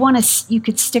if you want to, you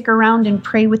could stick around and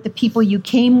pray with the people you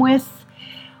came with,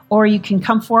 or you can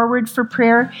come forward for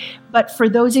prayer. But for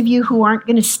those of you who aren't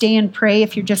going to stay and pray,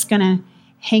 if you're just going to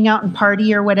hang out and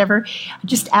party or whatever, I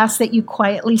just ask that you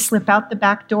quietly slip out the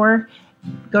back door,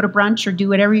 go to brunch or do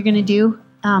whatever you're going to do,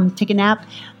 take a nap.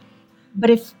 But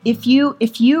if you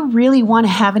really want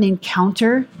to have an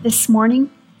encounter this morning,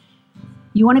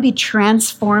 you want to be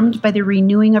transformed by the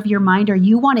renewing of your mind, or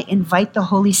you want to invite the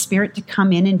Holy Spirit to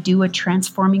come in and do a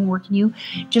transforming work in you,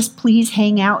 just please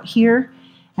hang out here,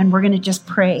 and we're going to just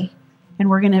pray, and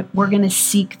we're going to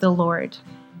seek the Lord.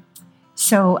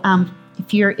 So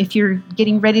if you're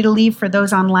getting ready to leave, for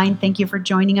those online, thank you for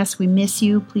joining us. We miss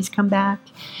you. Please come back.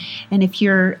 And if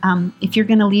you're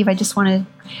going to leave, I just want to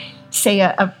say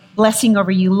a blessing over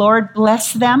you. Lord,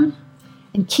 bless them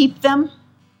and keep them.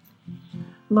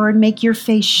 Lord, make your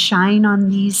face shine on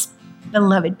these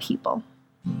beloved people.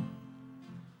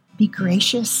 Be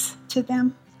gracious to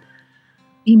them.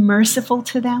 Be merciful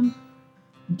to them.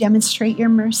 Demonstrate your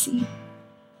mercy.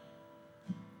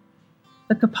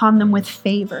 Look upon them with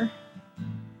favor.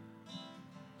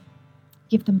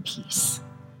 Give them peace.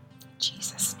 In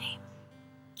Jesus' name.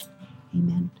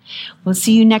 Amen. We'll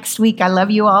see you next week. I love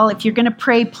you all. If you're going to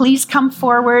pray, please come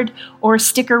forward or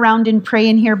stick around and pray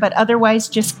in here. But otherwise,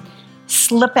 just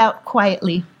slip out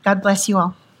quietly. God bless you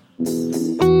all.